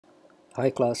Hi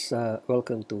class,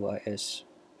 welcome to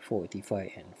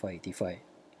IS485 and 585.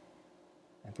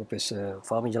 I'm Professor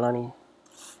Fahmi Jalani.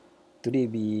 Today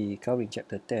we covering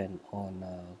chapter 10 on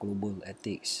global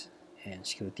ethics and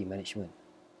security management.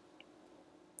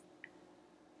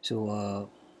 So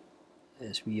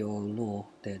as we all know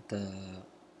that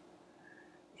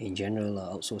in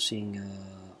general outsourcing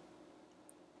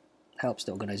helps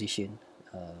the organization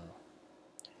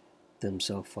in terms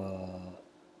of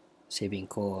saving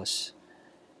costs,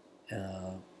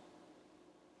 uh,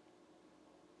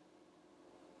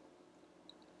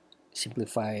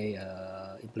 simplify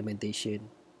implementation,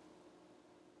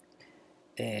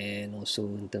 and also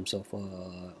in terms of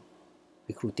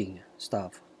recruiting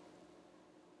staff.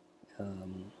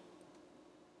 Um,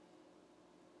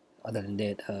 Other than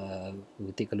that,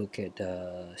 we'll take a look at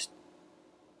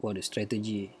what the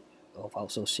strategy of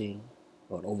outsourcing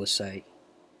or oversight,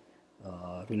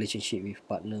 relationship with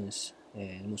partners,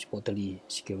 and most importantly,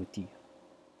 security.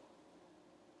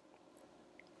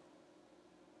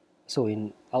 So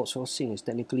in outsourcing, is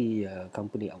technically a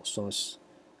company outsource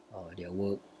their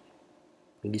work.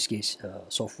 In this case,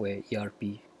 software,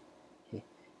 ERP, okay,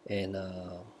 and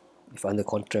if under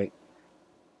contract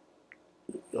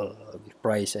with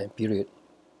price and period.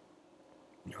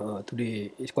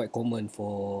 Today, it's quite common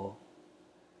for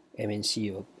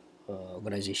MNC or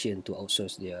organization to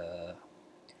outsource their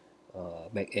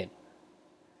back end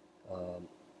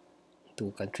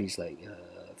to countries like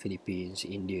Philippines,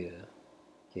 India,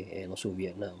 okay, and also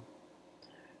Vietnam,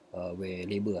 where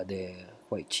labor are there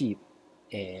quite cheap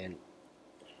and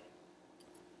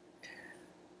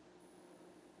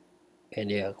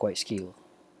they are quite skilled.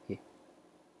 Okay.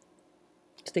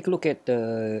 Let's take a look at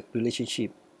the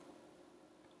relationship.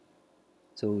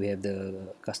 So we have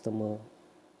the customer,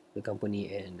 the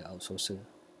company, and the outsourcer,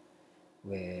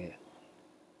 where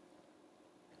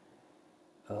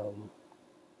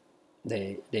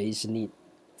there is need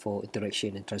for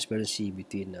interaction and transparency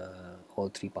between all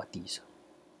three parties.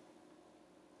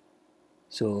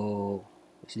 So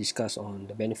let's discuss on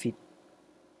the benefit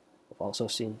of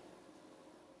outsourcing.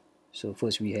 So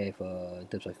first we have in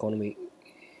terms of economic,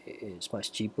 it's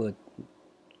much cheaper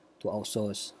to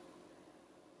outsource,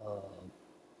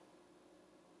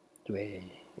 where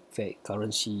in fact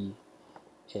currency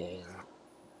and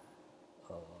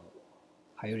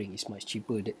hiring is much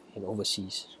cheaper in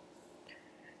overseas.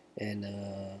 And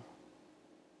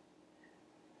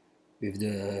with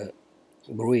the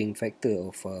growing factor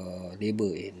of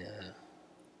labor in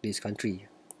this country,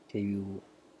 okay, you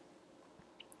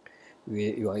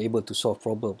are able to solve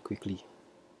problem quickly,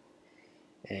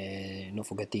 and not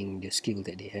forgetting the skill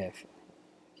that they have.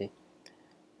 Okay,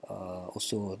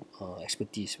 also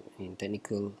expertise in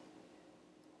technical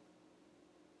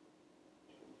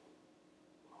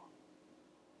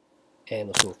and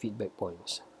also feedback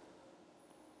points.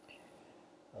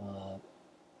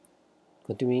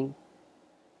 Continuing,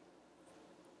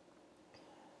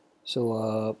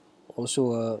 so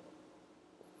also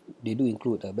they do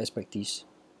include best practice.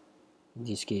 In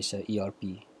this case,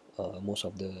 ERP. Most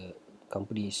of the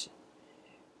companies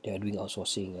that are doing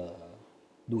outsourcing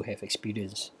do have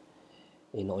experience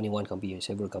in not only one company, in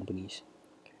several companies.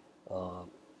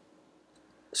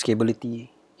 Scalability,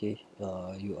 okay,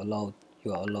 you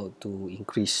are allowed to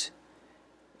increase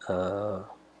uh,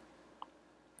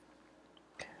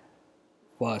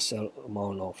 vast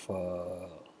amount of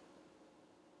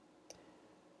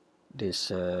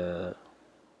this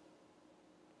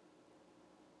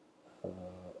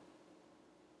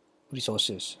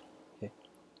resources, okay,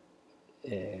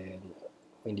 and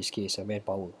in this case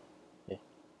manpower, okay.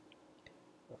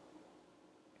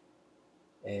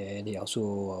 And they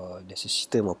also there's a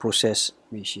system or process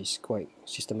which is quite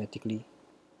systematically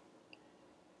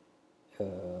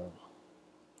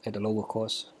at a lower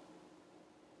cost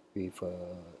with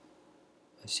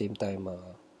at the same time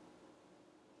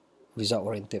result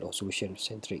oriented or solution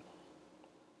centric,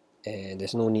 and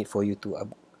there's no need for you to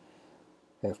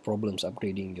have problems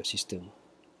upgrading your system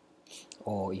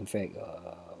or in fact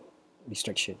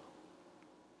distraction.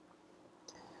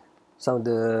 Some of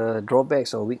the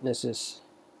drawbacks or weaknesses,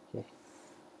 okay,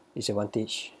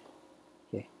 disadvantage,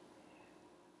 okay,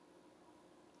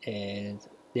 and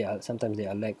sometimes there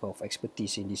are lack of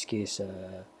expertise. In this case,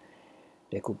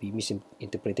 there could be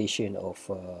misinterpretation of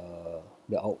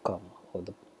the outcome or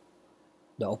the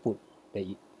output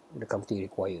that the company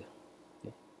require,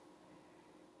 okay,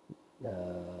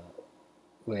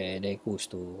 where there goes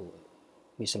to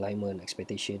misalignment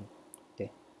expectation,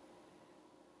 okay.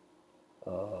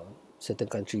 Certain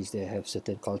countries they have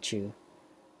certain culture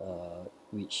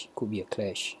which could be a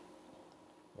clash,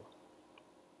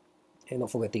 and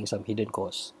not forgetting some hidden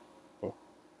costs, okay.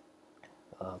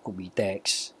 could be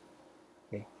tax,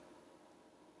 okay,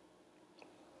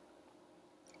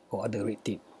 or other red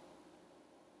tape.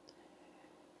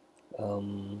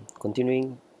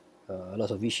 Continuing,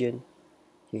 loss of vision,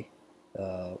 okay,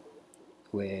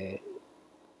 where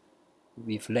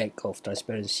with lack of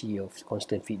transparency of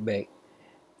constant feedback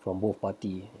from both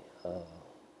party,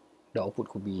 the output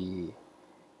could be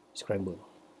scrambled.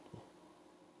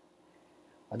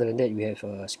 Other than that, we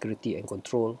have security and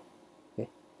control, okay,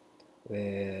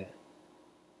 where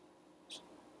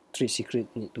trade secret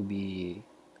need to be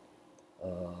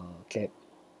kept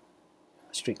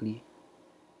strictly,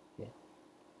 okay.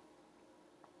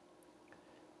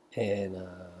 And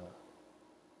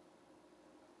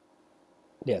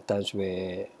there are times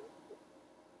where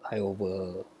high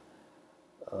over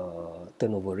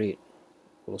turnover rate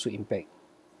will also impact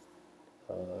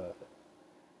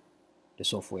the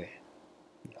software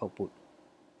output.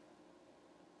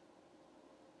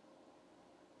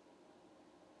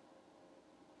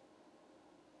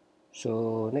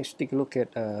 So next, take a look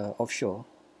at offshore,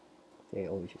 okay,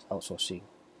 or which is outsourcing.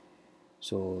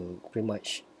 So pretty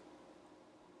much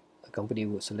a company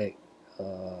would select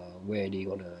where they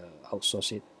gonna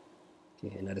outsource it,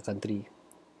 okay, another country,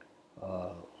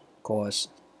 cost,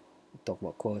 talk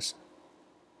about cost,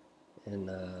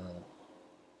 and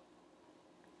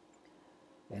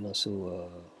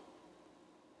also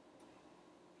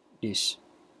this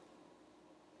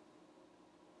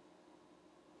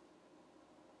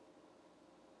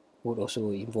would also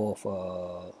involve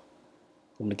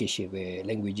communication, where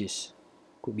languages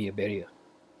could be a barrier.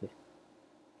 Okay.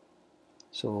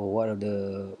 So what are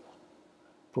the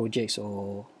projects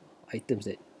or items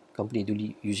that company do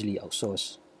usually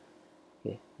outsource?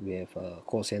 Okay, we have a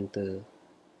call center.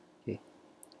 Okay,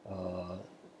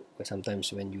 where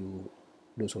sometimes when you,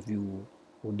 those of you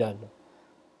who done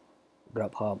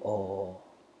Grubhub or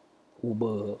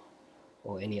Uber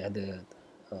or any other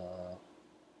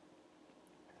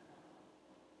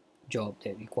job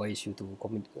that requires you to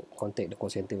contact the call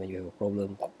center when you have a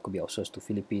problem, could be outsourced to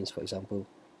Philippines, for example.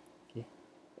 Okay,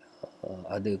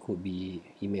 other could be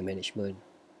email management,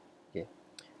 okay,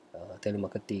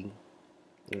 telemarketing,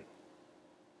 okay,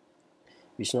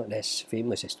 which is not as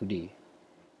famous as today.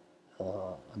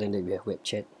 Other than that, we have web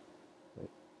chat. Right.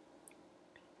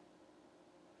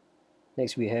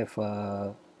 Next, we have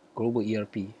global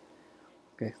ERP.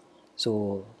 Okay,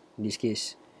 so in this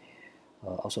case,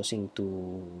 outsourcing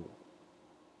to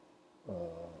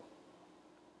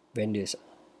vendors,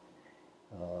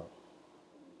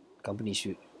 companies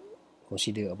should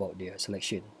consider about their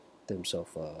selection in terms of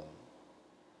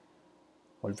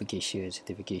qualification,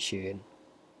 certification,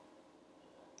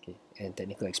 okay, and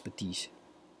technical expertise.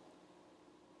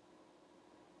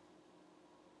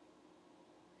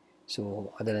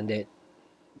 So other than that,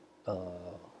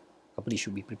 companies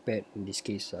should be prepared in this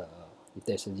case if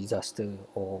there's a disaster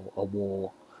or a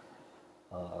war,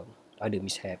 other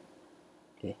mishap.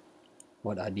 Okay,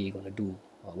 what are they gonna do?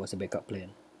 What's the backup plan?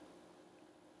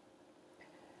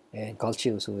 And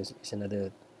culture also is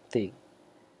another thing.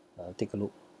 Take a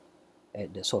look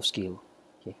at the soft skill.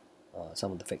 Okay,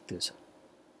 some of the factors.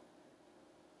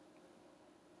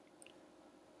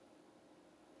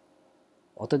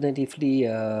 Alternatively,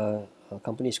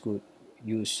 companies could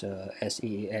use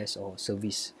SaaS or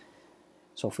service,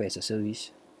 software as a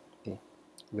service, okay,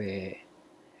 where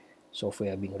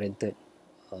software are being rented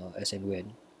as and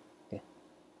when, okay,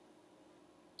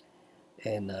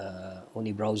 and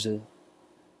only browser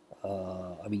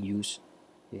are being used,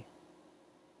 okay,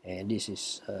 and this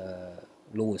is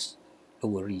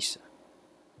lower risk.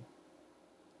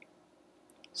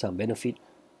 Some benefit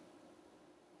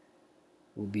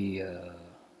would be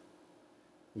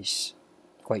is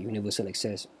quite universal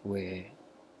access, where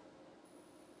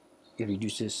it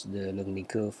reduces the learning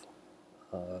curve,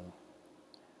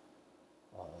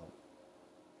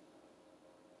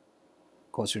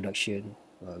 cost reduction,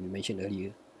 we mentioned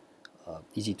earlier,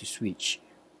 easy to switch,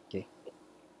 okay,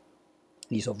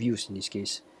 ease of use in this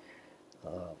case,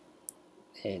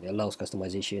 and allows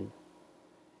customization,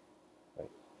 right?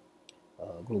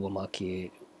 Global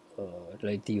market,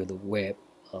 reality of the web,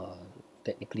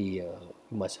 technically you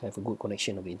must have a good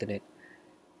connection of the internet,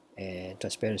 and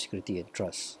transparent, security, and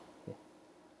trust. Okay.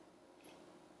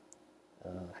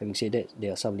 Having said that,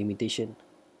 there are some limitation,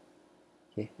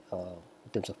 okay,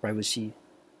 in terms of privacy.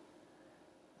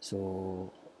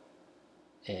 So,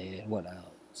 and what are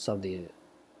some of the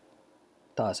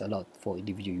tasks allowed for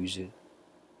individual user,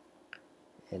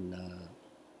 and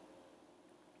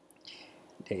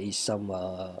there is some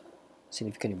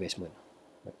significant investment.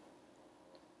 Right?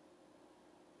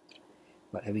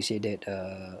 But having said that,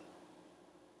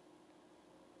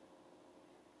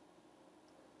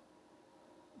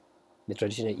 the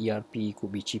traditional ERP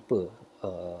could be cheaper,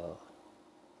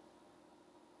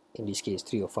 in this case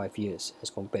 3 or 5 years as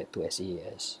compared to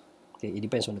SaaS. Okay, it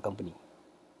depends on the company.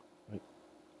 Right.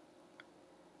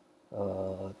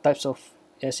 Types of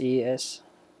SaaS,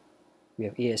 we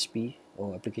have ASP,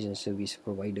 or application service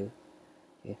provider.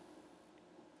 Okay.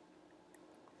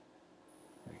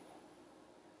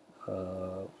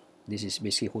 This is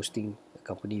basically hosting a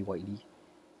company widely,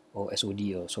 or SOD,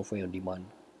 or software on demand.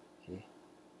 Okay.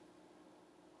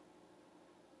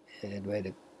 And where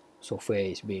the software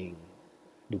is being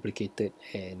duplicated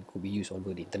and could be used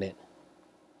over the internet.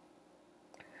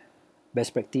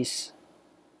 Best practice,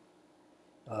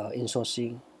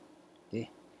 insourcing,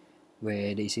 okay,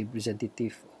 where there is a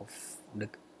representative of the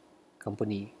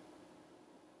company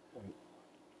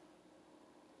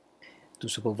to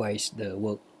supervise the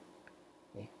work,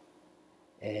 okay,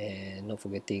 and not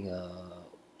forgetting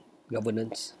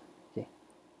governance, okay,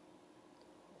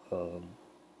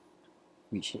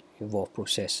 which involve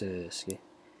processes. Okay.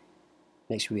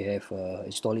 Next we have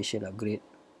installation upgrade.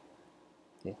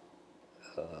 Okay.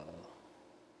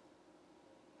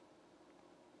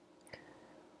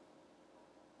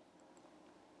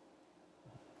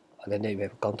 Other than that, we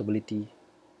have accountability,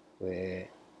 where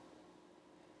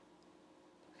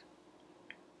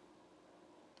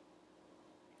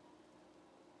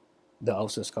the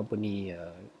outsource company,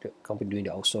 the company doing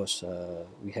the outsource,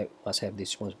 must have the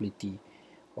responsibility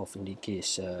of, in the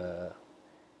case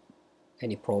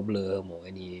any problem or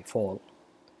any fault,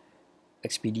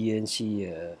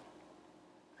 expediency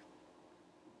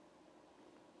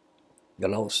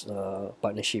allows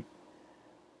partnership,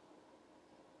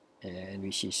 and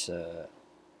which is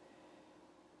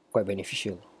quite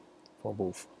beneficial for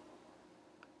both.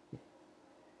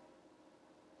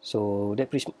 So that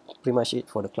pretty much it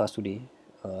for the class today.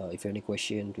 If you have any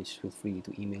question, please feel free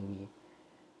to email me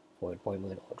for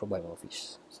appointment or drop by my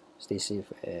office. Stay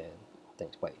safe and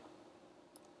thanks. Bye.